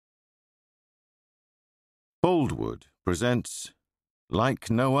Boldwood presents Like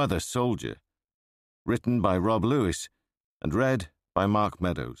No Other Soldier, written by Rob Lewis and read by Mark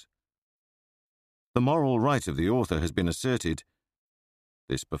Meadows. The moral right of the author has been asserted.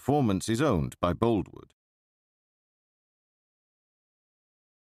 This performance is owned by Boldwood.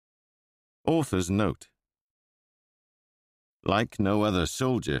 Author's note. Like No Other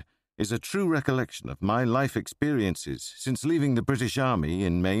Soldier is a true recollection of my life experiences since leaving the British Army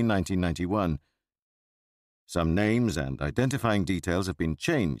in May 1991. Some names and identifying details have been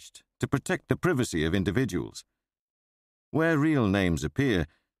changed to protect the privacy of individuals. Where real names appear,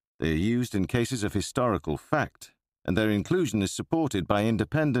 they are used in cases of historical fact, and their inclusion is supported by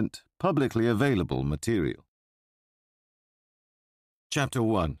independent, publicly available material. Chapter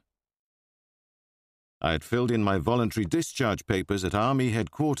 1. I had filled in my voluntary discharge papers at Army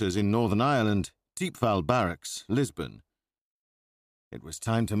Headquarters in Northern Ireland, Teepfall Barracks, Lisbon. It was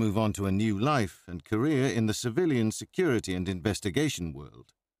time to move on to a new life and career in the civilian security and investigation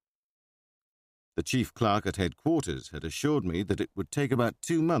world. The chief clerk at headquarters had assured me that it would take about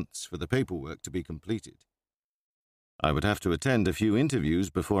 2 months for the paperwork to be completed. I would have to attend a few interviews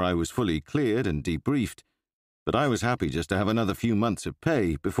before I was fully cleared and debriefed, but I was happy just to have another few months of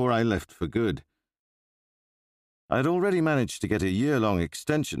pay before I left for good. I had already managed to get a year-long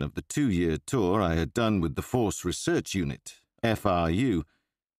extension of the 2-year tour I had done with the Force Research Unit, FRU.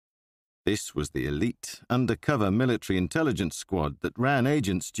 This was the elite, undercover military intelligence squad that ran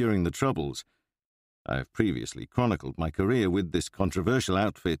agents during the Troubles. I have previously chronicled my career with this controversial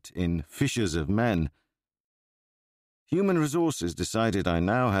outfit in Fishers of Men. Human Resources decided I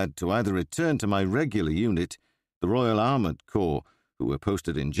now had to either return to my regular unit, the Royal Armoured Corps, who were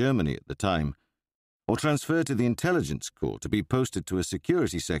posted in Germany at the time, or transfer to the Intelligence Corps to be posted to a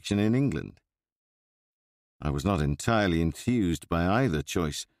security section in England. I was not entirely enthused by either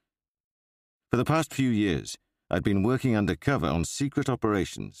choice. For the past few years, I'd been working undercover on secret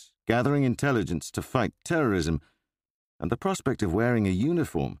operations, gathering intelligence to fight terrorism, and the prospect of wearing a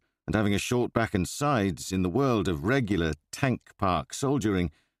uniform and having a short back and sides in the world of regular tank park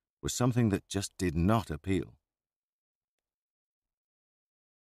soldiering was something that just did not appeal.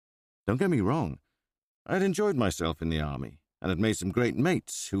 Don't get me wrong, I had enjoyed myself in the army and had made some great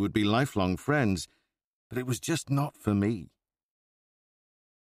mates who would be lifelong friends, but it was just not for me.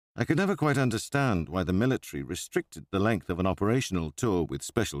 I could never quite understand why the military restricted the length of an operational tour with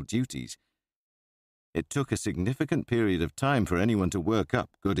special duties. It took a significant period of time for anyone to work up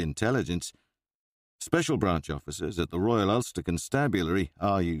good intelligence. Special branch officers at the Royal Ulster Constabulary,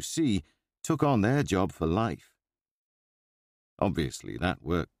 RUC, took on their job for life. Obviously, that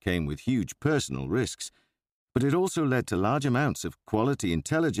work came with huge personal risks, but it also led to large amounts of quality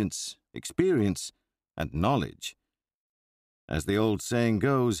intelligence, experience, and knowledge. As the old saying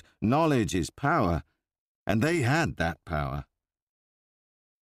goes, knowledge is power, and they had that power.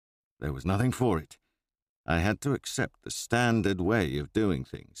 There was nothing for it. I had to accept the standard way of doing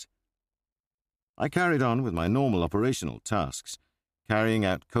things. I carried on with my normal operational tasks, carrying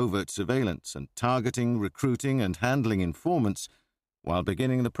out covert surveillance and targeting, recruiting, and handling informants, while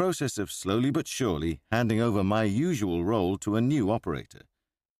beginning the process of slowly but surely handing over my usual role to a new operator.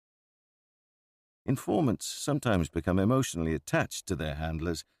 Informants sometimes become emotionally attached to their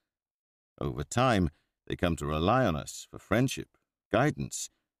handlers. Over time, they come to rely on us for friendship,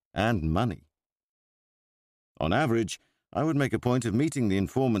 guidance, and money. On average, I would make a point of meeting the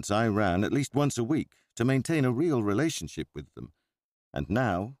informants I ran at least once a week to maintain a real relationship with them, and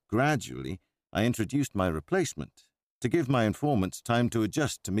now, gradually, I introduced my replacement to give my informants time to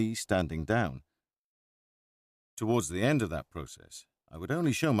adjust to me standing down. Towards the end of that process, I would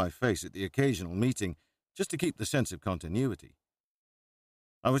only show my face at the occasional meeting just to keep the sense of continuity.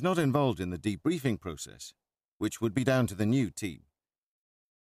 I was not involved in the debriefing process, which would be down to the new team.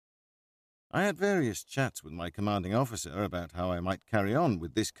 I had various chats with my commanding officer about how I might carry on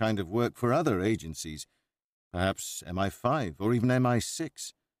with this kind of work for other agencies, perhaps MI5 or even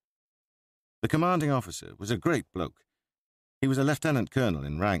MI6. The commanding officer was a great bloke. He was a lieutenant colonel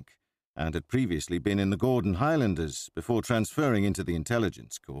in rank, and had previously been in the Gordon Highlanders before transferring into the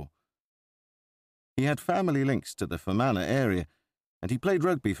Intelligence Corps. He had family links to the Fermanagh area, and he played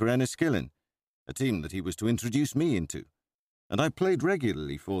rugby for Enniskillen, a team that he was to introduce me into, and I played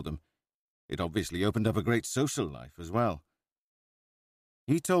regularly for them. It obviously opened up a great social life as well.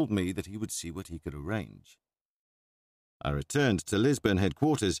 He told me that he would see what he could arrange. I returned to Lisbon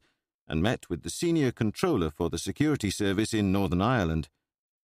headquarters and met with the senior controller for the security service in Northern Ireland.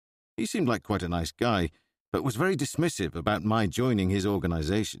 He seemed like quite a nice guy, but was very dismissive about my joining his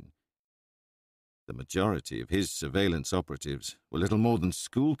organization. The majority of his surveillance operatives were little more than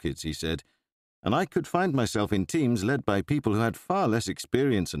school kids, he said, and I could find myself in teams led by people who had far less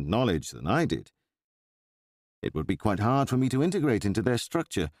experience and knowledge than I did. It would be quite hard for me to integrate into their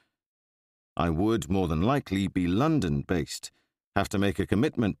structure. I would, more than likely, be London-based, have to make a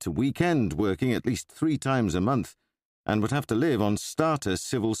commitment to weekend working at least 3 times a month, and would have to live on starter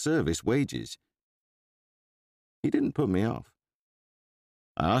civil service wages. He didn't put me off.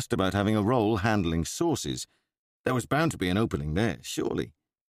 I asked about having a role handling sources. There was bound to be an opening there, surely.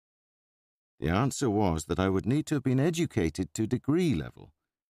 The answer was that I would need to have been educated to degree level.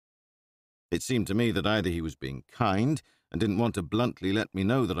 It seemed to me that either he was being kind and didn't want to bluntly let me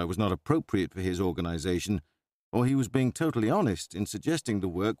know that I was not appropriate for his organisation, or he was being totally honest in suggesting the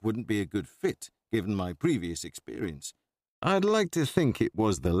work wouldn't be a good fit, given my previous experience. I'd like to think it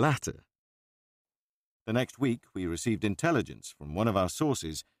was the latter. The next week, we received intelligence from one of our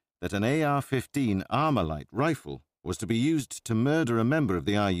sources that an AR-15 Armalite rifle was to be used to murder a member of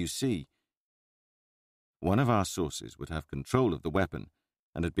the RUC. One of our sources would have control of the weapon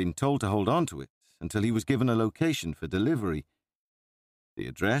and had been told to hold on to it until he was given a location for delivery. The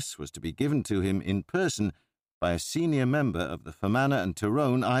address was to be given to him in person by a senior member of the Fermanagh and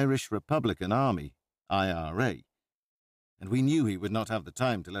Tyrone Irish Republican Army, IRA, and we knew he would not have the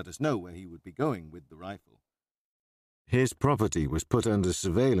time to let us know where he would be going with the rifle. His property was put under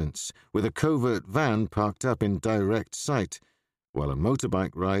surveillance, with a covert van parked up in direct sight, while a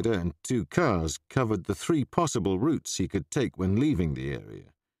motorbike rider and 2 cars covered the 3 possible routes he could take when leaving the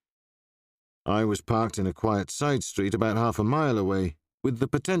area. I was parked in a quiet side street about half a mile away, with the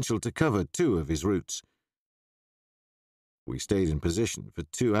potential to cover 2 of his routes. We stayed in position for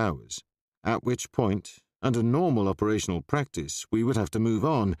 2 hours, at which point, under normal operational practice, we would have to move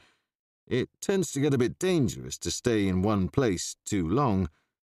on. It tends to get a bit dangerous to stay in one place too long.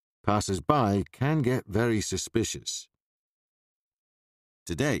 Passers-by can get very suspicious.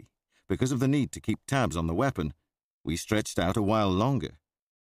 Today, because of the need to keep tabs on the weapon, we stretched out a while longer.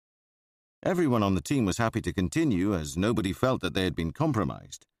 Everyone on the team was happy to continue, as nobody felt that they had been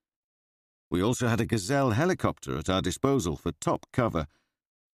compromised. We also had a Gazelle helicopter at our disposal for top cover.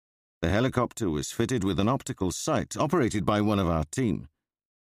 The helicopter was fitted with an optical sight operated by one of our team.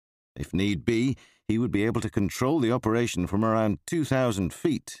 If need be, he would be able to control the operation from around 2,000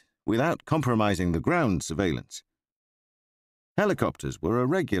 feet without compromising the ground surveillance. Helicopters were a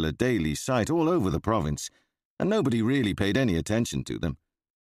regular daily sight all over the province, and nobody really paid any attention to them.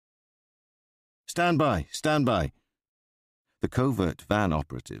 "Stand by, stand by." The covert van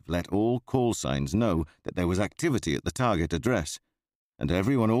operative let all call signs know that there was activity at the target address, and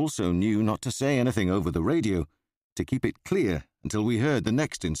everyone also knew not to say anything over the radio, to keep it clear until we heard the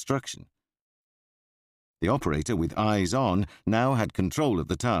next instruction. The operator, with eyes on, now had control of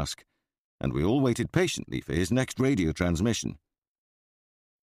the task, and we all waited patiently for his next radio transmission.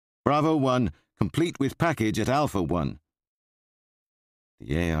 "Bravo 1, complete with package at Alpha 1.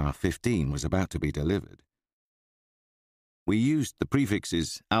 The AR-15 was about to be delivered. We used the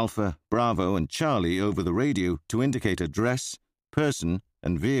prefixes Alpha, Bravo, and Charlie over the radio to indicate address, person,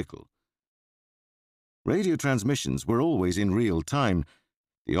 and vehicle. Radio transmissions were always in real time.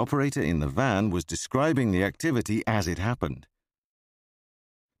 The operator in the van was describing the activity as it happened.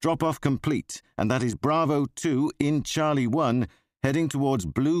 "Drop-off complete, and that is Bravo 2 in Charlie 1, heading towards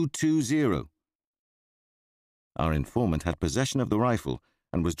Blue 20. Our informant had possession of the rifle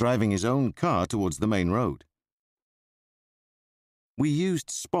and was driving his own car towards the main road. We used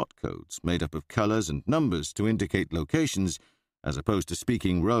spot codes made up of colours and numbers to indicate locations, as opposed to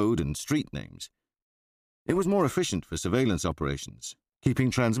speaking road and street names. It was more efficient for surveillance operations,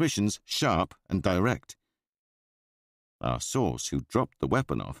 keeping transmissions sharp and direct. Our source, who dropped the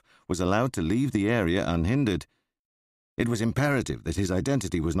weapon off, was allowed to leave the area unhindered. It was imperative that his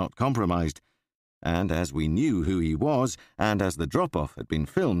identity was not compromised, and as we knew who he was, and as the drop-off had been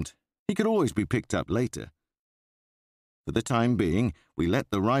filmed, he could always be picked up later. For the time being, we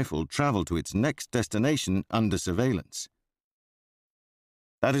let the rifle travel to its next destination under surveillance.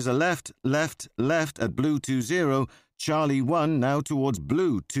 "That is a left, left, left at Blue 20, Charlie 1 now towards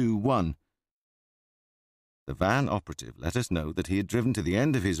Blue 21. The van operative let us know that he had driven to the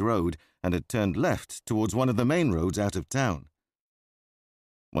end of his road and had turned left towards one of the main roads out of town.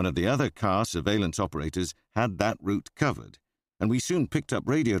 One of the other car surveillance operators had that route covered, and we soon picked up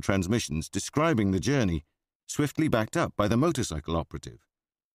radio transmissions describing the journey, swiftly backed up by the motorcycle operative.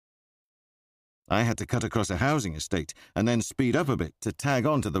 I had to cut across a housing estate and then speed up a bit to tag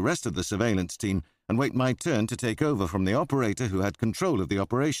on to the rest of the surveillance team and wait my turn to take over from the operator who had control of the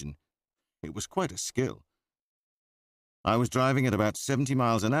operation. It was quite a skill. I was driving at about 70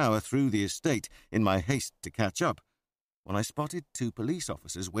 miles an hour through the estate in my haste to catch up when I spotted 2 police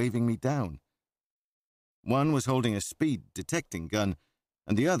officers waving me down. One was holding a speed detecting gun,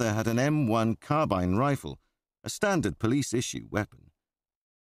 and the other had an M1 carbine rifle, a standard police-issue weapon.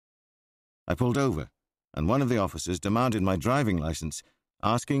 I pulled over, and one of the officers demanded my driving license,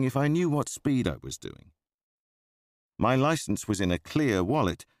 asking if I knew what speed I was doing. My license was in a clear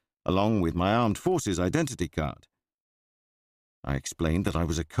wallet, along with my armed forces identity card. I explained that I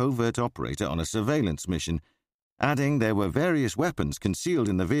was a covert operator on a surveillance mission, adding there were various weapons concealed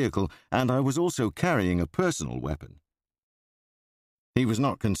in the vehicle, and I was also carrying a personal weapon. He was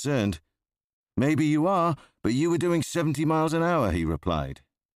not concerned. "Maybe you are, but you were doing 70 miles an hour, he replied,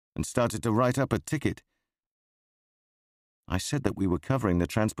 and started to write up a ticket. I said that we were covering the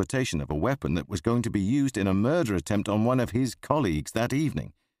transportation of a weapon that was going to be used in a murder attempt on one of his colleagues that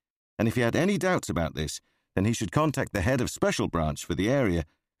evening, and if he had any doubts about this, then he should contact the head of Special Branch for the area,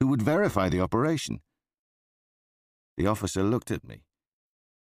 who would verify the operation. The officer looked at me.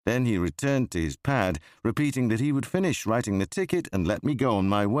 Then he returned to his pad, repeating that he would finish writing the ticket and let me go on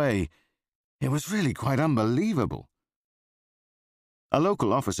my way. It was really quite unbelievable. A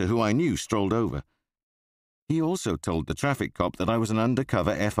local officer who I knew strolled over. He also told the traffic cop that I was an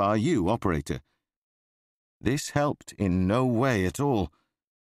undercover FRU operator. This helped in no way at all.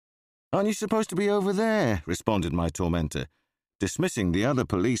 "Aren't you supposed to be over there?" responded my tormentor, dismissing the other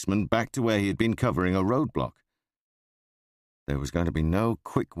policeman back to where he had been covering a roadblock. There was going to be no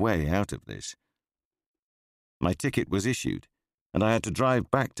quick way out of this. My ticket was issued, and I had to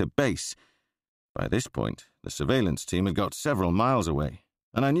drive back to base. By this point, the surveillance team had got several miles away,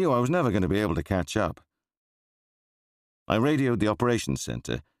 and I knew I was never going to be able to catch up. I radioed the operations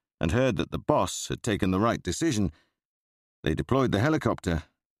center and heard that the boss had taken the right decision. They deployed the helicopter,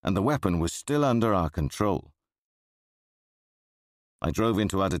 and the weapon was still under our control. I drove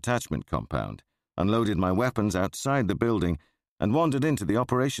into our detachment compound, unloaded my weapons outside the building, and wandered into the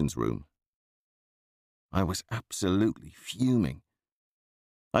operations room. I was absolutely fuming.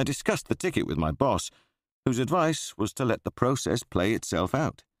 I discussed the ticket with my boss, whose advice was to let the process play itself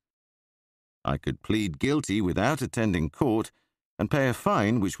out. I could plead guilty without attending court and pay a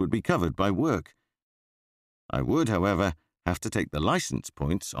fine which would be covered by work. I would, however, have to take the license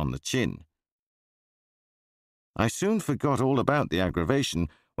points on the chin. I soon forgot all about the aggravation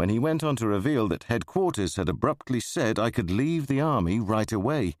when he went on to reveal that headquarters had abruptly said I could leave the army right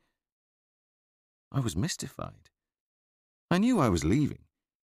away. I was mystified. I knew I was leaving,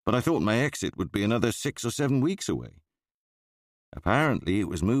 but I thought my exit would be another 6 or 7 weeks away. Apparently, it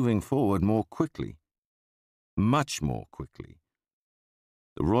was moving forward more quickly. Much more quickly.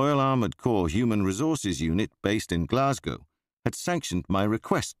 The Royal Armoured Corps Human Resources Unit, based in Glasgow, had sanctioned my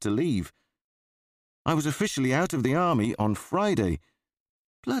request to leave. I was officially out of the army on Friday.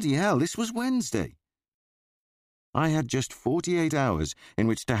 Bloody hell, this was Wednesday. I had just 48 hours in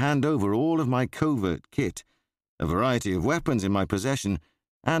which to hand over all of my covert kit, a variety of weapons in my possession,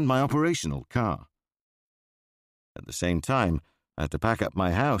 and my operational car. At the same time, I had to pack up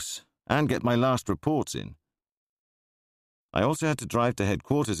my house and get my last reports in. I also had to drive to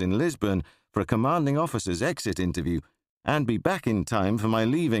headquarters in Lisbon for a commanding officer's exit interview and be back in time for my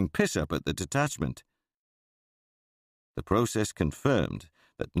leaving piss-up at the detachment. The process confirmed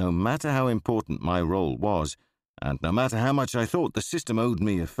that no matter how important my role was, and no matter how much I thought the system owed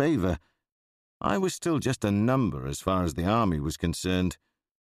me a favour, I was still just a number as far as the army was concerned.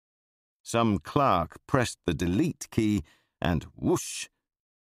 Some clerk pressed the delete key, and whoosh,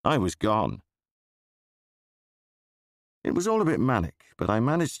 I was gone. It was all a bit manic, but I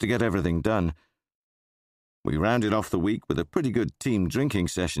managed to get everything done. We rounded off the week with a pretty good team drinking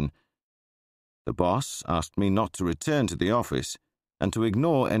session. The boss asked me not to return to the office and to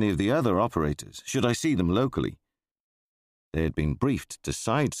ignore any of the other operators should I see them locally. They had been briefed to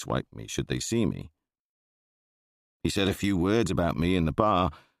sideswipe me should they see me. He said a few words about me in the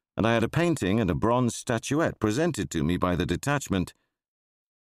bar, and I had a painting and a bronze statuette presented to me by the detachment.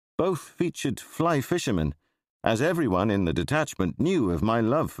 Both featured fly fishermen, as everyone in the detachment knew of my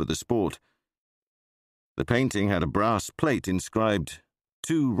love for the sport. The painting had a brass plate inscribed,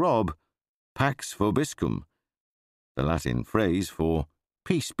 "To Rob, Pax Vobiscum," the Latin phrase for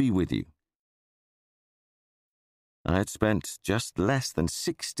 "Peace be with you." I had spent just less than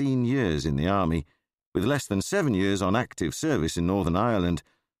 16 years in the army, with less than 7 years on active service in Northern Ireland,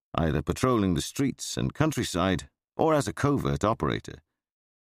 either patrolling the streets and countryside or as a covert operator.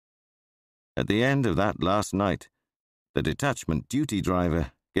 At the end of that last night, the detachment duty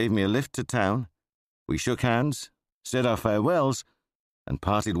driver gave me a lift to town. We shook hands, said our farewells, and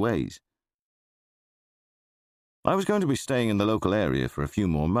parted ways. I was going to be staying in the local area for a few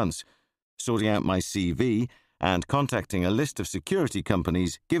more months, sorting out my CV and contacting a list of security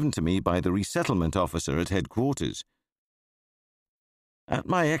companies given to me by the resettlement officer at headquarters. At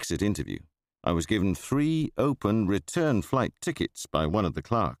my exit interview, I was given 3 open return flight tickets by one of the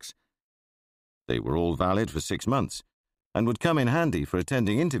clerks. They were all valid for 6 months and would come in handy for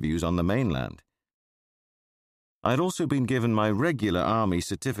attending interviews on the mainland. I had also been given my regular Army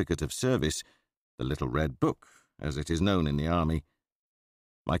Certificate of Service, the Little Red Book, as it is known in the Army.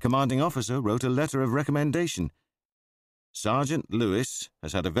 My commanding officer wrote a letter of recommendation. Sergeant Lewis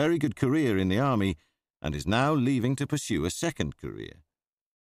has had a very good career in the Army and is now leaving to pursue a second career.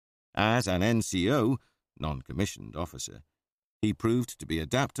 As an NCO, non-commissioned officer, he proved to be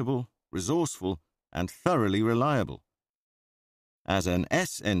adaptable, resourceful, and thoroughly reliable. As an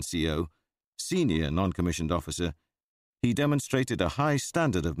SNCO, senior non-commissioned officer, he demonstrated a high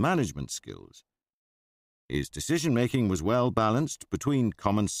standard of management skills. His decision-making was well balanced between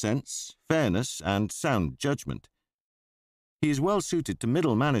common sense, fairness, and sound judgment. He is well suited to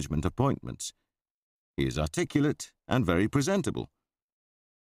middle management appointments. He is articulate and very presentable.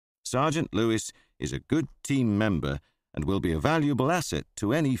 Sergeant Lewis is a good team member and will be a valuable asset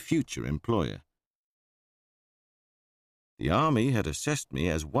to any future employer. The Army had assessed me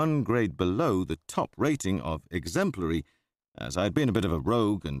as 1 grade below the top rating of exemplary, as I had been a bit of a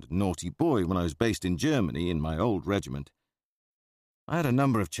rogue and naughty boy when I was based in Germany in my old regiment. I had a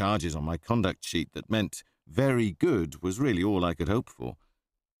number of charges on my conduct sheet that meant very good was really all I could hope for.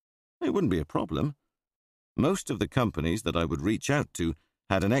 It wouldn't be a problem. Most of the companies that I would reach out to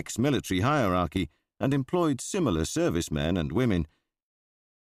had an ex-military hierarchy and employed similar servicemen and women.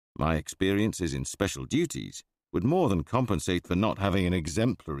 My experiences in special duties would more than compensate for not having an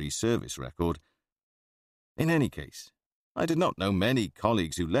exemplary service record. In any case, I did not know many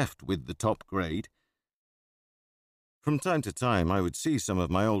colleagues who left with the top grade. From time to time, I would see some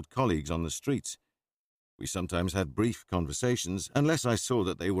of my old colleagues on the streets. We sometimes had brief conversations, unless I saw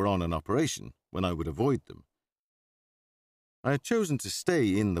that they were on an operation, when I would avoid them. I had chosen to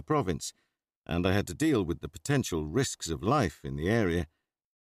stay in the province, and I had to deal with the potential risks of life in the area.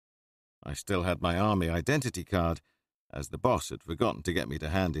 I still had my Army identity card, as the boss had forgotten to get me to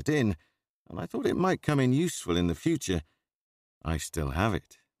hand it in, and I thought it might come in useful in the future. I still have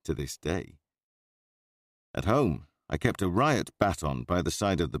it, to this day. At home, I kept a riot baton by the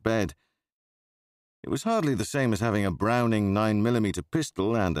side of the bed. It was hardly the same as having a Browning 9mm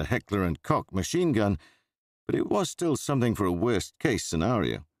pistol and a Heckler & Koch machine gun, but it was still something for a worst-case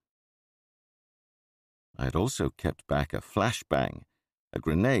scenario. I had also kept back a flashbang, a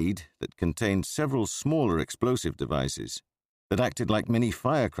grenade that contained several smaller explosive devices that acted like mini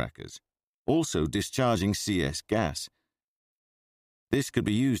firecrackers, also discharging CS gas. This could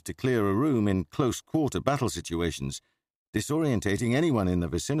be used to clear a room in close-quarter battle situations, disorientating anyone in the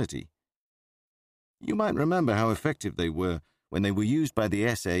vicinity. You might remember how effective they were when they were used by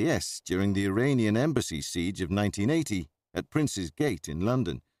the SAS during the Iranian embassy siege of 1980 at Prince's Gate in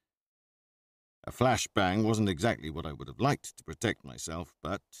London. A flashbang wasn't exactly what I would have liked to protect myself,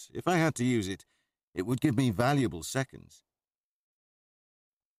 but if I had to use it, it would give me valuable seconds.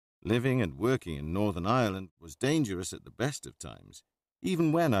 Living and working in Northern Ireland was dangerous at the best of times,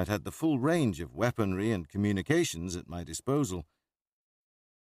 even when I'd had the full range of weaponry and communications at my disposal.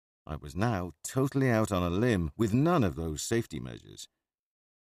 I was now totally out on a limb with none of those safety measures.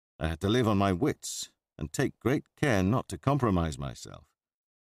 I had to live on my wits and take great care not to compromise myself.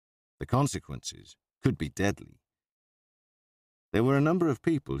 The consequences could be deadly. There were a number of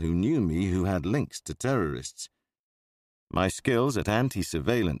people who knew me who had links to terrorists. My skills at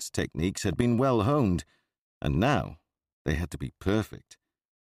anti-surveillance techniques had been well honed, and now they had to be perfect.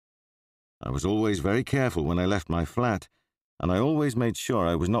 I was always very careful when I left my flat, and I always made sure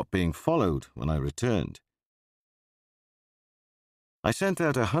I was not being followed when I returned. I sent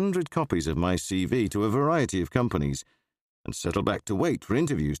out 100 copies of my CV to a variety of companies and settled back to wait for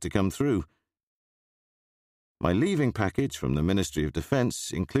interviews to come through. My leaving package from the Ministry of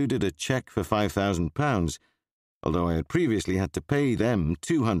Defence included a cheque for £5,000, although I had previously had to pay them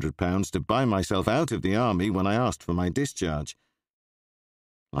 £200 to buy myself out of the Army when I asked for my discharge.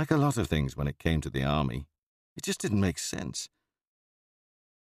 Like a lot of things when it came to the Army, it just didn't make sense.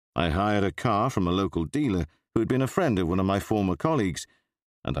 I hired a car from a local dealer who had been a friend of one of my former colleagues,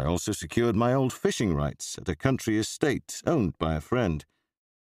 and I also secured my old fishing rights at a country estate owned by a friend.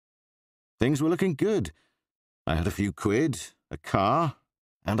 Things were looking good. I had a few quid, a car,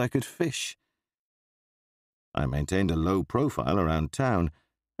 and I could fish. I maintained a low profile around town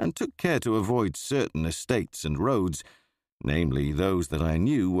and took care to avoid certain estates and roads, namely those that I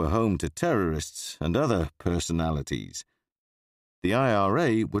knew were home to terrorists and other personalities. the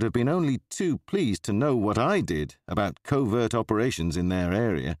IRA would have been only too pleased to know what I did about covert operations in their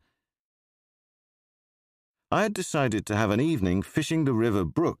area. I had decided to have an evening fishing the River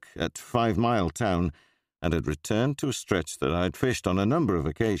Brook at 5 Mile Town and had returned to a stretch that I had fished on a number of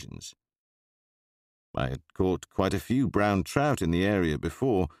occasions. I had caught quite a few brown trout in the area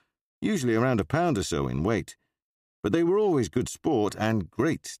before, usually around a pound or so in weight, but they were always good sport and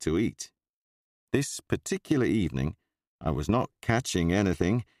great to eat. This particular evening, I was not catching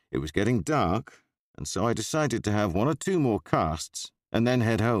anything, it was getting dark, and so I decided to have 1 or 2 more casts and then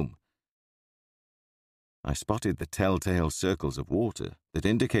head home. I spotted the telltale circles of water that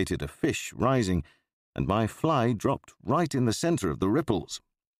indicated a fish rising, and my fly dropped right in the center of the ripples.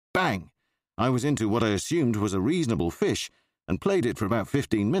 Bang! I was into what I assumed was a reasonable fish and played it for about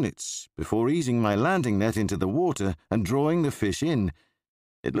 15 minutes before easing my landing net into the water and drawing the fish in.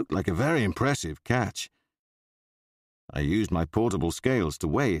 It looked like a very impressive catch. I used my portable scales to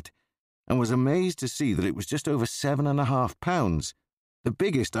weigh it and was amazed to see that it was just over 7.5 pounds, the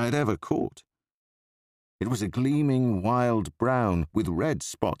biggest I had ever caught. It was a gleaming wild brown with red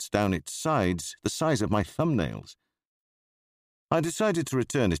spots down its sides the size of my thumbnails. I decided to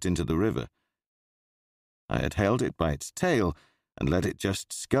return it into the river. I had held it by its tail and let it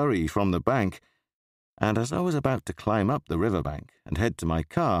just scurry from the bank, and as I was about to climb up the riverbank and head to my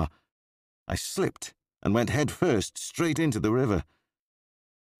car, I slipped and went head first straight into the river.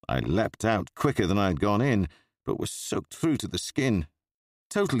 I leapt out quicker than I had gone in, but was soaked through to the skin,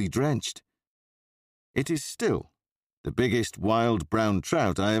 totally drenched. It is still the biggest wild brown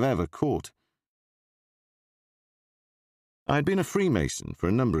trout I have ever caught. I had been a Freemason for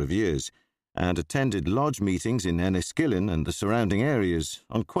a number of years and attended lodge meetings in Enniskillen and the surrounding areas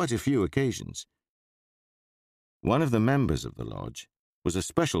on quite a few occasions. One of the members of the lodge was a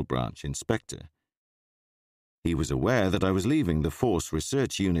special branch inspector. He was aware that I was leaving the Force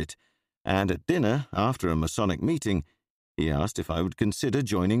Research Unit, and at dinner, after a Masonic meeting, he asked if I would consider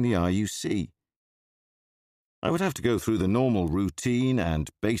joining the RUC. I would have to go through the normal routine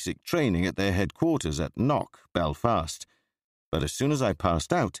and basic training at their headquarters at Knock, Belfast, but as soon as I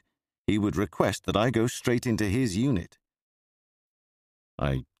passed out, he would request that I go straight into his unit.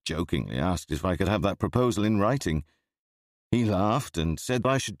 I jokingly asked if I could have that proposal in writing. He laughed and said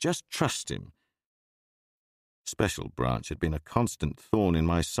I should just trust him. Special Branch had been a constant thorn in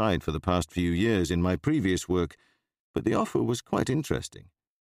my side for the past few years in my previous work, but the offer was quite interesting.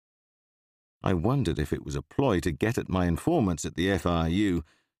 I wondered if it was a ploy to get at my informants at the FRU.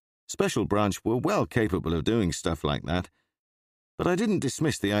 Special Branch were well capable of doing stuff like that, but I didn't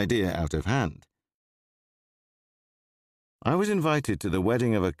dismiss the idea out of hand. I was invited to the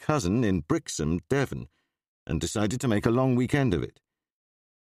wedding of a cousin in Brixham, Devon, and decided to make a long weekend of it.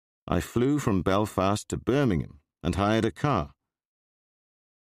 I flew from Belfast to Birmingham and hired a car.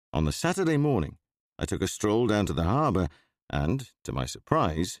 On the Saturday morning, I took a stroll down to the harbour and, to my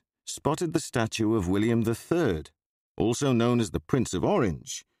surprise, spotted the statue of William III, also known as the Prince of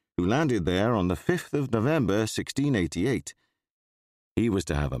Orange, who landed there on the 5th of November 1688. He was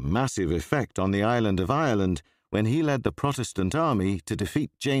to have a massive effect on the island of Ireland when he led the Protestant army to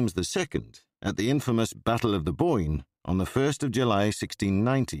defeat James II at the infamous Battle of the Boyne on the 1st of July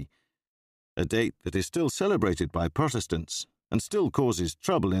 1690, a date that is still celebrated by Protestants and still causes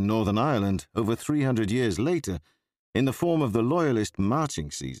trouble in Northern Ireland over 300 years later in the form of the Loyalist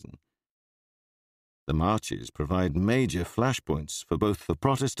marching season. The marches provide major flashpoints for both the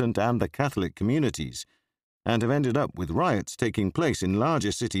Protestant and the Catholic communities, and have ended up with riots taking place in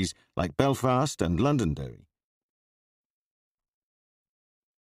larger cities like Belfast and Londonderry.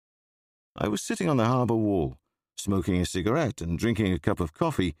 I was sitting on the harbour wall, smoking a cigarette and drinking a cup of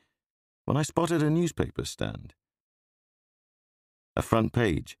coffee, when I spotted a newspaper stand. A front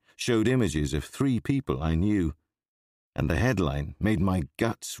page showed images of 3 people I knew, and the headline made my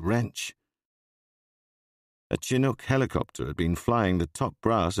guts wrench. A Chinook helicopter had been flying the top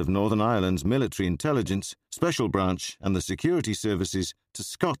brass of Northern Ireland's military intelligence, special branch, and the security services to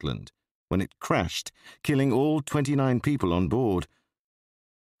Scotland when it crashed, killing all 29 people on board,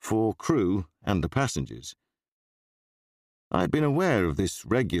 4 crew and the passengers. I had been aware of this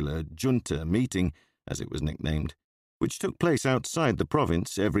regular junta meeting, as it was nicknamed, which took place outside the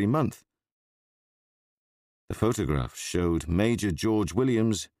province every month. The photographs showed Major George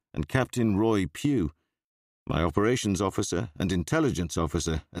Williams and Captain Roy Pugh, my operations officer and intelligence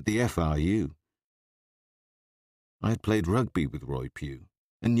officer at the FRU. I had played rugby with Roy Pugh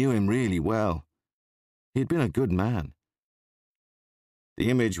and knew him really well. He had been a good man. The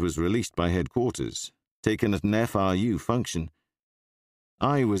image was released by headquarters, taken at an FRU function.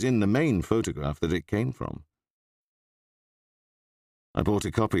 I was in the main photograph that it came from. I bought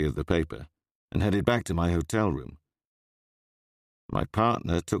a copy of the paper and headed back to my hotel room. My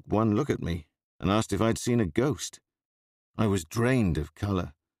partner took one look at me and asked if I'd seen a ghost. I was drained of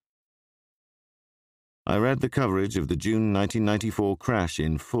colour. I read the coverage of the June 1994 crash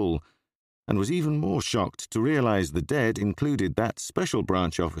in full and was even more shocked to realize the dead included that special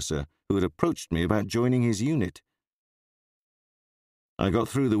branch officer who had approached me about joining his unit. I got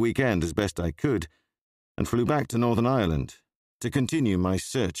through the weekend as best I could and flew back to Northern Ireland to continue my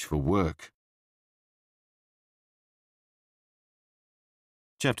search for work.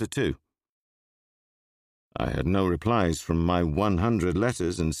 Chapter 2. I had no replies from my 100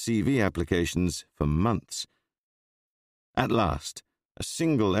 letters and CV applications for months. At last, a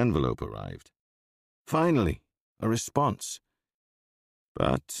single envelope arrived. Finally, a response.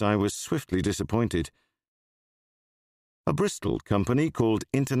 But I was swiftly disappointed. A Bristol company called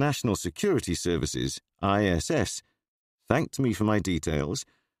International Security Services, ISS, thanked me for my details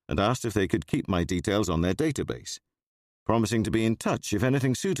and asked if they could keep my details on their database, promising to be in touch if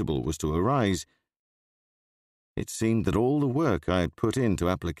anything suitable was to arise. It seemed that all the work I had put into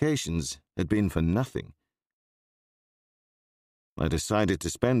applications had been for nothing. I decided to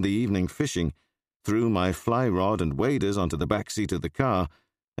spend the evening fishing, threw my fly rod and waders onto the back seat of the car,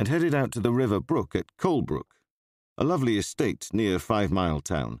 and headed out to the River Brook at Colebrook, a lovely estate near 5 Mile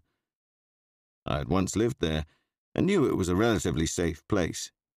Town. I had once lived there and knew it was a relatively safe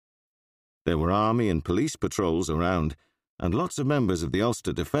place. There were army and police patrols around, and lots of members of the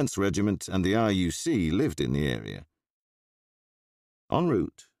Ulster Defence Regiment and the RUC lived in the area. En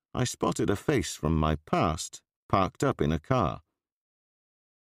route, I spotted a face from my past parked up in a car.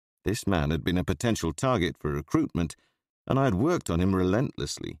 This man had been a potential target for recruitment, and I had worked on him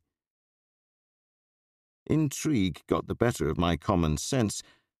relentlessly. Intrigue got the better of my common sense,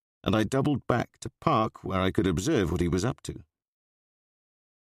 and I doubled back to park where I could observe what he was up to.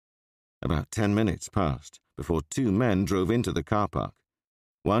 About 10 minutes passed before 2 men drove into the car park,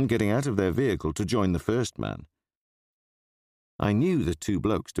 one getting out of their vehicle to join the first man. I knew the 2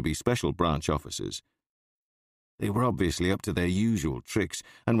 blokes to be special branch officers. They were obviously up to their usual tricks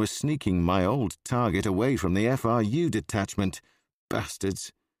and were sneaking my old target away from the FRU detachment.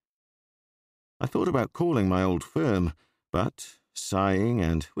 Bastards. I thought about calling my old firm, but, sighing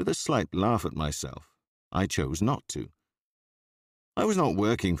and with a slight laugh at myself, I chose not to. I was not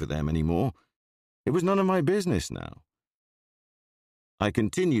working for them anymore. It was none of my business now. I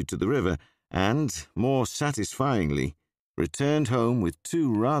continued to the river and, more satisfyingly, returned home with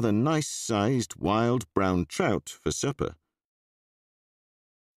 2 rather nice-sized wild brown trout for supper.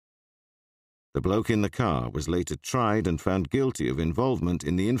 The bloke in the car was later tried and found guilty of involvement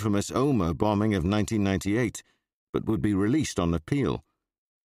in the infamous Omagh bombing of 1998, but would be released on appeal.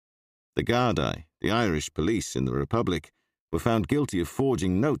 The Gardaí, the Irish police in the Republic, were found guilty of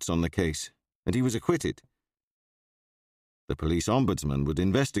forging notes on the case, and he was acquitted. The police ombudsman would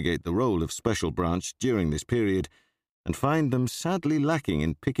investigate the role of Special Branch during this period and find them sadly lacking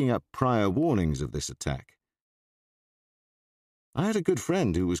in picking up prior warnings of this attack. I had a good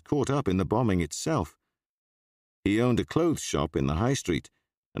friend who was caught up in the bombing itself. He owned a clothes shop in the high street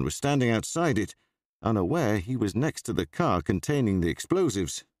and was standing outside it, unaware he was next to the car containing the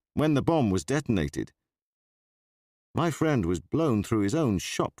explosives when the bomb was detonated. My friend was blown through his own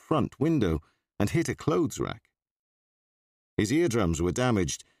shop front window and hit a clothes rack. His eardrums were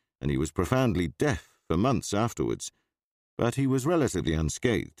damaged and he was profoundly deaf for months afterwards, but he was relatively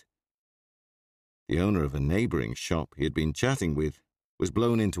unscathed. The owner of a neighbouring shop he had been chatting with was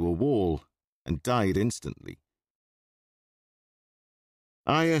blown into a wall and died instantly.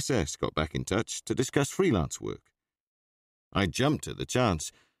 ISS got back in touch to discuss freelance work. I jumped at the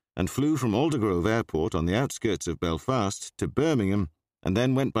chance and flew from Aldergrove Airport on the outskirts of Belfast to Birmingham and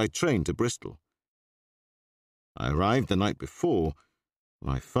then went by train to Bristol. I arrived the night before.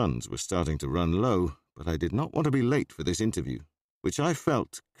 My funds were starting to run low, but I did not want to be late for this interview, which I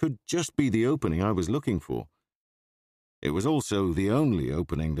felt could just be the opening I was looking for. It was also the only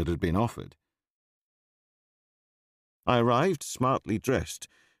opening that had been offered. I arrived smartly dressed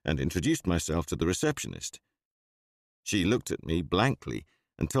and introduced myself to the receptionist. She looked at me blankly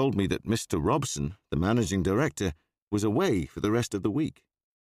and told me that Mr. Robson, the managing director, was away for the rest of the week.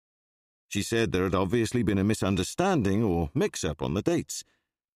 She said there had obviously been a misunderstanding or mix-up on the dates.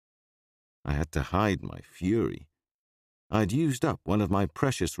 I had to hide my fury. I'd used up one of my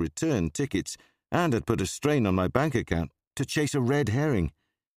precious return tickets and had put a strain on my bank account to chase a red herring.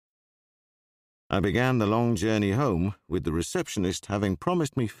 I began the long journey home with the receptionist having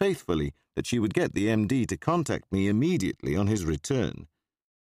promised me faithfully that she would get the MD to contact me immediately on his return.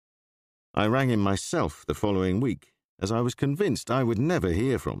 I rang him myself the following week as I was convinced I would never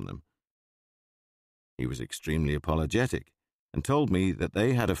hear from them. He was extremely apologetic and told me that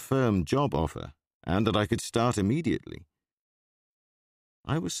they had a firm job offer and that I could start immediately.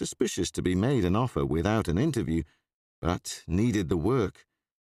 I was suspicious to be made an offer without an interview, but needed the work.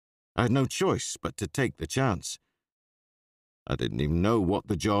 I had no choice but to take the chance. I didn't even know what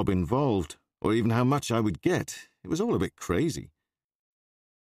the job involved, or even how much I would get. It was all a bit crazy.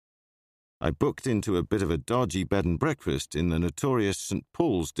 I booked into a bit of a dodgy bed and breakfast in the notorious St.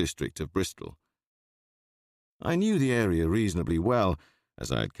 Paul's district of Bristol. I knew the area reasonably well,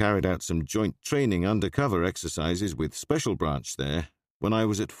 as I had carried out some joint training undercover exercises with Special Branch there when I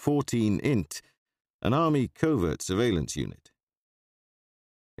was at 14 INT, an Army covert surveillance unit.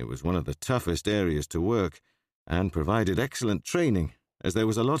 It was one of the toughest areas to work and provided excellent training, as there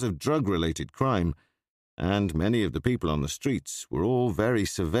was a lot of drug-related crime, and many of the people on the streets were all very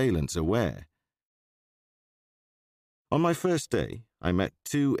surveillance aware. On my first day, I met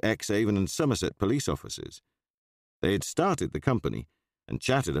 2 ex-Avon and Somerset police officers. They had started the company and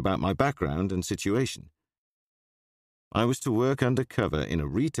chatted about my background and situation. I was to work undercover in a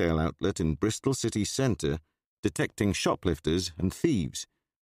retail outlet in Bristol city centre, detecting shoplifters and thieves.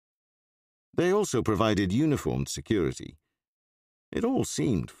 They also provided uniformed security. It all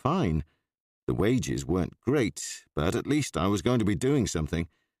seemed fine. The wages weren't great, but at least I was going to be doing something.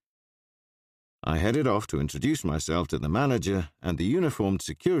 I headed off to introduce myself to the manager and the uniformed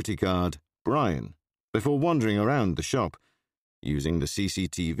security guard, Brian, before wandering around the shop, using the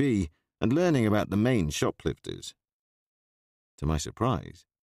CCTV and learning about the main shoplifters. To my surprise,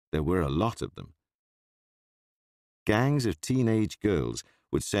 there were a lot of them. Gangs of teenage girls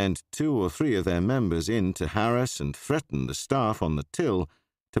would send 2 or 3 of their members in to harass and threaten the staff on the till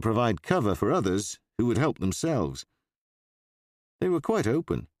to provide cover for others who would help themselves. They were quite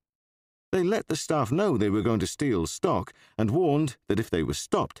open. They let the staff know they were going to steal stock and warned that if they were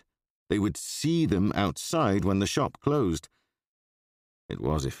stopped, they would see them outside when the shop closed. It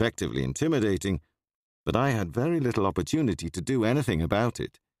was effectively intimidating, but I had very little opportunity to do anything about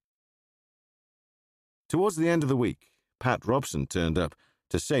it. Towards the end of the week, Pat Robson turned up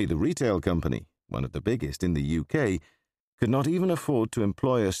to say the retail company, one of the biggest in the UK, could not even afford to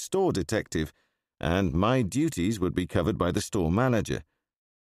employ a store detective, and my duties would be covered by the store manager.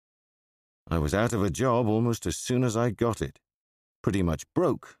 I was out of a job almost as soon as I got it, pretty much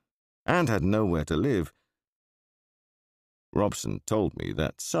broke, and had nowhere to live. Robson told me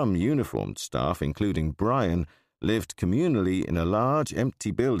that some uniformed staff, including Brian, lived communally in a large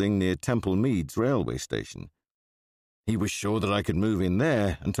empty building near Temple Meads railway station. He was sure that I could move in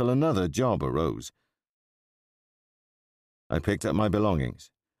there until another job arose. I picked up my belongings,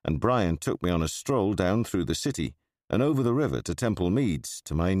 and Brian took me on a stroll down through the city and over the river to Temple Meads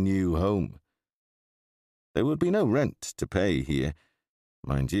to my new home. There would be no rent to pay here,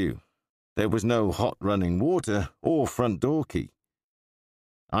 mind you. There was no hot running water or front door key.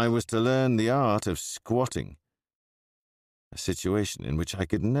 I was to learn the art of squatting, a situation in which I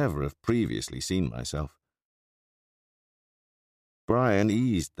could never have previously seen myself. Brian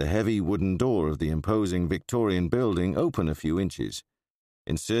eased the heavy wooden door of the imposing Victorian building open a few inches,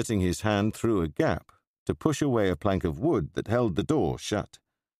 inserting his hand through a gap to push away a plank of wood that held the door shut.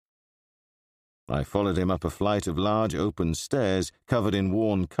 I followed him up a flight of large open stairs covered in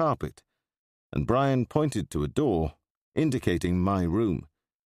worn carpet, and Brian pointed to a door, indicating my room.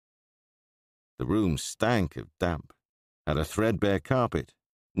 The room stank of damp, had a threadbare carpet,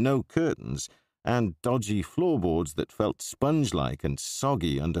 no curtains, and dodgy floorboards that felt sponge-like and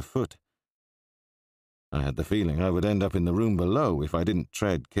soggy underfoot. I had the feeling I would end up in the room below if I didn't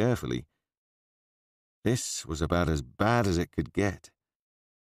tread carefully. This was about as bad as it could get.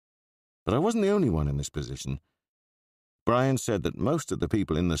 But I wasn't the only one in this position. Brian said that most of the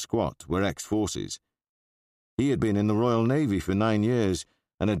people in the squat were ex-forces. He had been in the Royal Navy for 9 years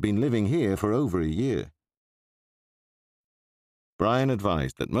and had been living here for over a year. Brian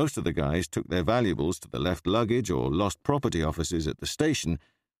advised that most of the guys took their valuables to the left luggage or lost property offices at the station,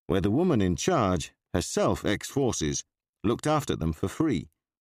 where the woman in charge, herself ex-forces, looked after them for free.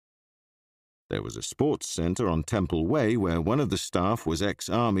 There was a sports centre on Temple Way where one of the staff was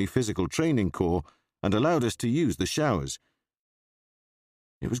ex-Army Physical Training Corps and allowed us to use the showers.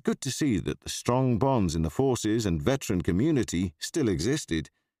 It was good to see that the strong bonds in the forces and veteran community still existed.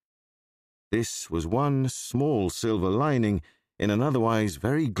 This was one small silver lining in an otherwise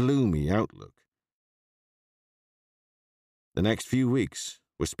very gloomy outlook. The next few weeks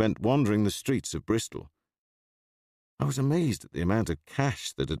were spent wandering the streets of Bristol. I was amazed at the amount of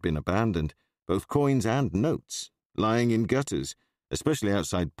cash that had been abandoned, both coins and notes, lying in gutters, especially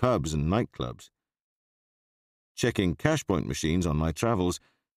outside pubs and nightclubs. Checking cash point machines on my travels,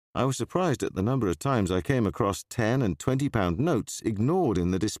 I was surprised at the number of times I came across 10 and 20-pound notes ignored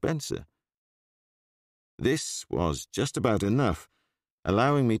in the dispenser. This was just about enough,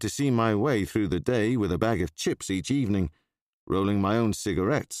 allowing me to see my way through the day with a bag of chips each evening, rolling my own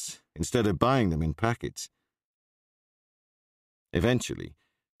cigarettes instead of buying them in packets. Eventually,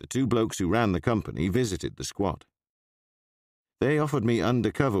 the two blokes who ran the company visited the squat. They offered me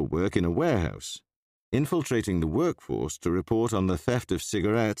undercover work in a warehouse, infiltrating the workforce to report on the theft of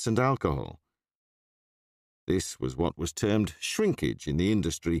cigarettes and alcohol. This was what was termed shrinkage in the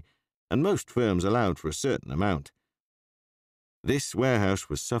industry, and most firms allowed for a certain amount. This warehouse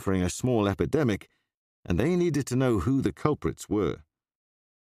was suffering a small epidemic, and they needed to know who the culprits were.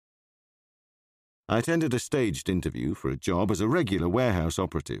 I attended a staged interview for a job as a regular warehouse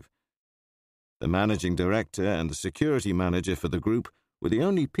operative. The managing director and the security manager for the group were the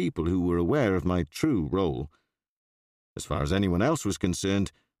only people who were aware of my true role. As far as anyone else was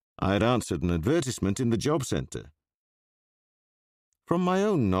concerned, I had answered an advertisement in the job centre. From my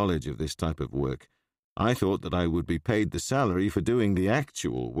own knowledge of this type of work, I thought that I would be paid the salary for doing the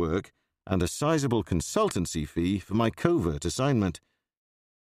actual work and a sizable consultancy fee for my covert assignment.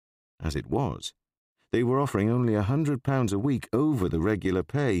 As it was, they were offering only £100 a week over the regular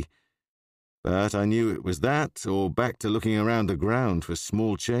pay, but I knew it was that or back to looking around the ground for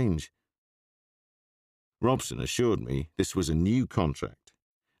small change. Robson assured me this was a new contract,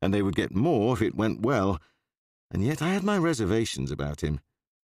 and they would get more if it went well, and yet I had my reservations about him.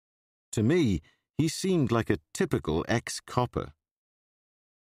 To me, he seemed like a typical ex-copper.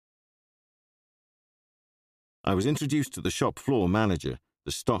 I was introduced to the shop floor manager,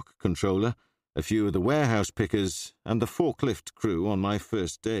 the stock controller, a few of the warehouse pickers, and the forklift crew on my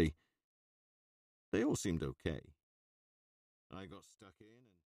first day. They all seemed okay. I got stuck in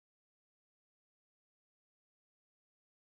and